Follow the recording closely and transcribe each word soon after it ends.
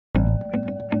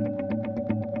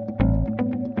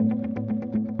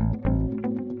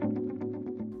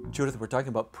Judith, we're talking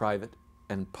about private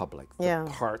and public, the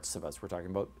parts of us. We're talking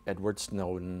about Edward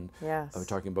Snowden. Yes. We're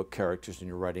talking about characters in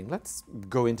your writing. Let's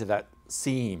go into that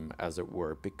seam, as it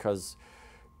were, because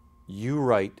you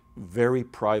write very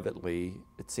privately,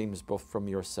 it seems, both from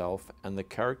yourself and the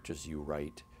characters you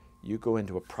write. You go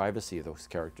into a privacy of those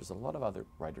characters. A lot of other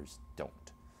writers don't.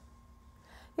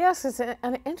 Yes, it's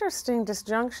an interesting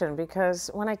disjunction,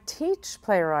 because when I teach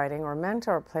playwriting or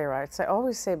mentor playwrights, I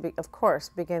always say, of course,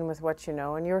 begin with what you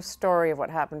know. And your story of what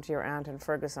happened to your aunt in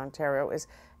Fergus, Ontario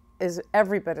is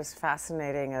every bit as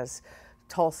fascinating as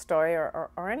Tolstoy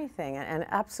or anything. And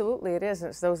absolutely it is. And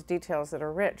it's those details that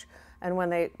are rich. And when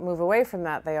they move away from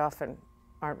that, they often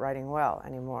aren't writing well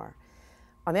anymore.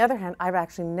 On the other hand, I've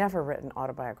actually never written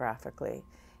autobiographically,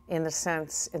 in the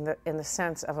sense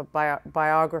of a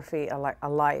biography, a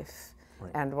life,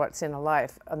 right, and what's in a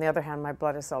life. On the other hand, my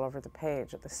blood is all over the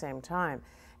page at the same time.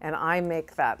 And I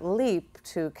make that leap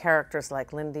to characters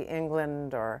like Lindy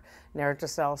England or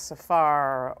Nergisel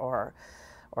Safar or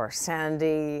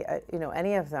Sandy, you know,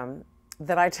 any of them,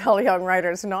 that I tell young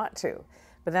writers not to.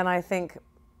 But then I think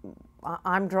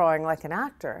I'm drawing like an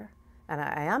actor, and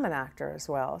I am an actor as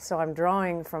well, so I'm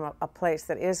drawing from a place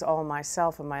that is all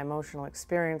myself and my emotional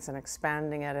experience and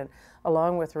expanding it, and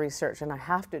along with research, and I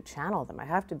have to channel them, I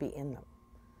have to be in them.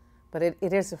 But it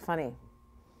is a funny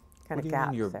kind of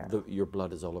gap there. What do you mean your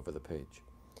blood is all over the page?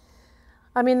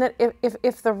 I mean that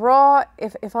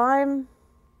if I'm,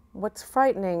 what's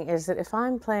frightening is that if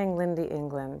I'm playing Lindy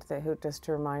England, who, just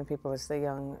to remind people, is the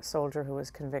young soldier who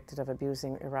was convicted of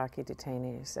abusing Iraqi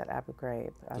detainees at Abu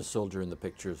Ghraib. The soldier in the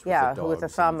pictures with the dogs. With a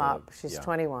thumb up. She's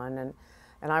 21, and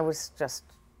I was just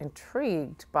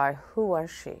intrigued by who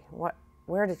was she?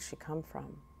 Where did she come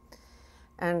from?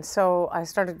 And so I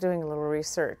started doing a little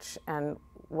research, and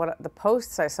the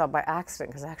posts I saw by accident,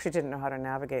 because I actually didn't know how to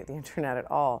navigate the internet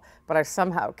at all, but I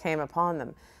somehow came upon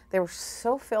them. They were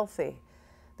so filthy.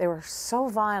 They were so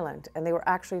violent, and they were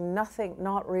actually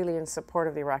not really in support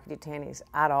of the Iraqi detainees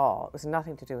at all. It was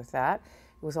nothing to do with that.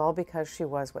 It was all because she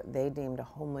was what they deemed a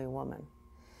homely woman.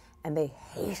 And they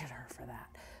hated her for that.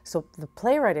 So the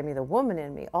playwright in me, the woman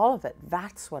in me, all of it,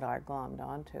 that's what I glommed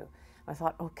onto. I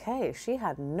thought, okay, she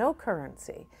had no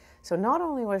currency. So not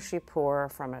only was she poor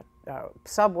from a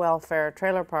sub-welfare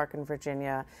trailer park in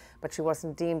Virginia, but she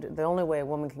wasn't deemed, the only way a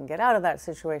woman can get out of that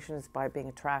situation is by being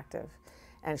attractive.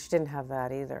 And she didn't have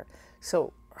that either.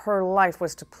 So her life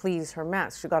was to please her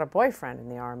mates. She got a boyfriend in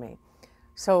the army.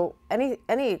 So any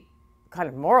kind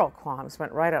of moral qualms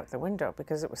went right out the window,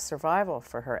 because it was survival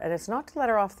for her. And it's not to let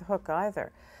her off the hook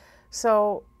either.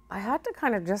 So I had to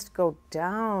kind of just go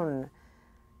down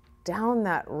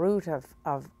that route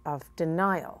of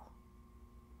denial.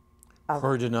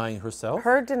 Her denying herself?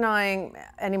 Her denying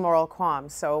any moral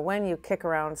qualms. So when you kick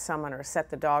around someone or set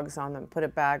the dogs on them, put a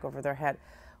bag over their head,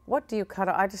 what do you cut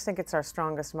out? I just think it's our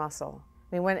strongest muscle.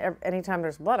 I mean, anytime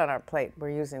there's blood on our plate,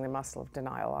 we're using the muscle of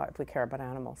denial, if we care about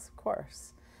animals, of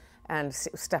course. And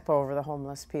step over the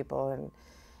homeless people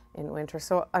in winter.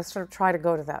 So I sort of try to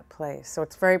go to that place. So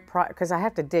it's very, because I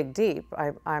have to dig deep.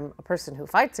 I'm a person who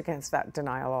fights against that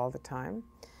denial all the time,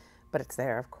 but it's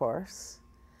there, of course.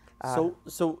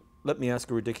 So let me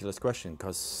ask a ridiculous question,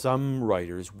 because some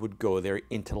writers would go there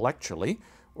intellectually,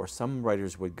 or some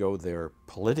writers would go there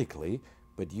politically,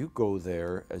 but you go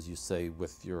there, as you say,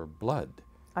 with your blood.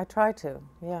 I try to,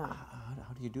 yeah.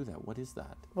 How do you do that? What is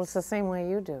that? Well, it's the same way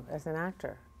you do as an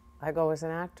actor. I go as an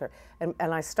actor. And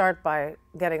I start by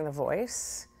getting the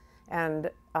voice. And,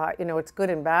 you know, it's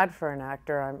good and bad for an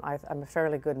actor. I'm a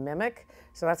fairly good mimic.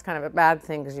 So that's kind of a bad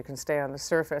thing, because you can stay on the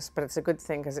surface. But it's a good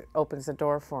thing, because it opens the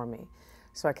door for me.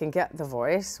 So I can get the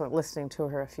voice, listening to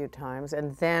her a few times,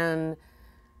 and then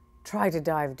try to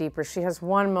dive deeper. She has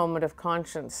one moment of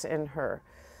conscience in her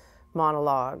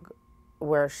monologue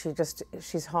where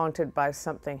she's haunted by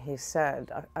something he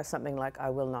said, something like, "I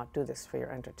will not do this for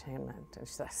your entertainment." And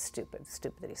she said, stupid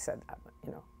that he said that. But,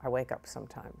 you know, I wake up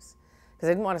sometimes. Because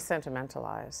I didn't want to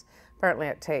sentimentalize. Apparently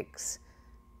it takes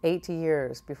 80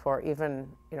 years before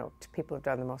even, you know, people who've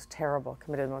done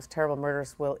committed the most terrible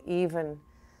murders will even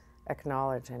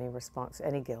acknowledge any response,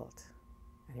 any guilt.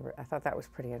 I thought that was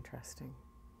pretty interesting.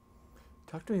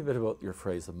 Talk to me a bit about your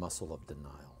phrase, the muscle of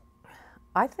denial.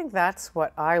 I think that's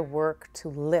what I work to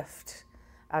lift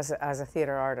as a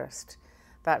theater artist.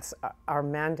 That's our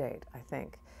mandate, I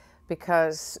think.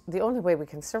 Because the only way we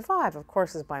can survive, of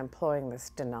course, is by employing this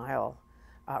denial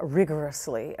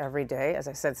rigorously every day. As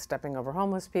I said, stepping over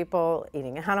homeless people,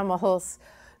 eating animals,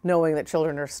 knowing that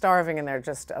children are starving and they're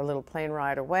just a little plane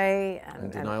ride away.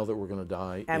 And denial that we're going to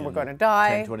die. And we're going to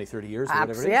die. 10, 20, 30 years, or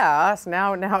whatever it is. Yeah,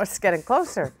 now it's getting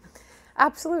closer.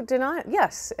 Absolute denial,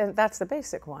 yes, and that's the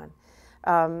basic one.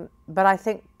 But I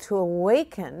think to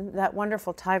awaken, that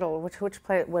wonderful title, which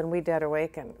play When We Dead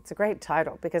Awaken, it's a great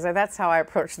title because that's how I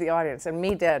approach the audience. And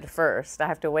me dead first. I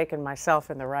have to awaken myself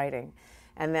in the writing,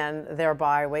 and then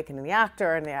thereby awakening the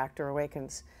actor, and the actor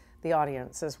awakens the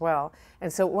audience as well.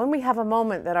 And so when we have a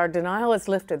moment that our denial is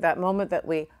lifted, that moment that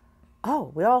we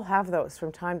all have those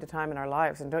from time to time in our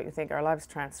lives, and don't you think our lives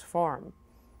transform?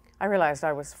 I realized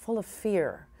I was full of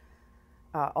fear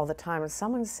all the time, and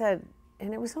someone said,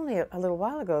 and it was only a little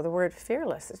while ago, the word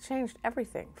fearless. It changed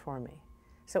everything for me.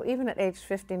 So even at age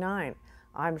 59,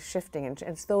 I'm shifting, and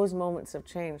it's those moments of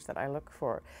change that I look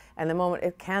for. And the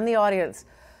moment, can the audience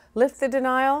lift the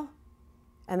denial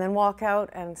and then walk out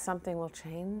and something will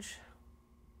change?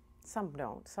 Some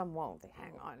don't, some won't. They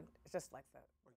hang on. It's just like that.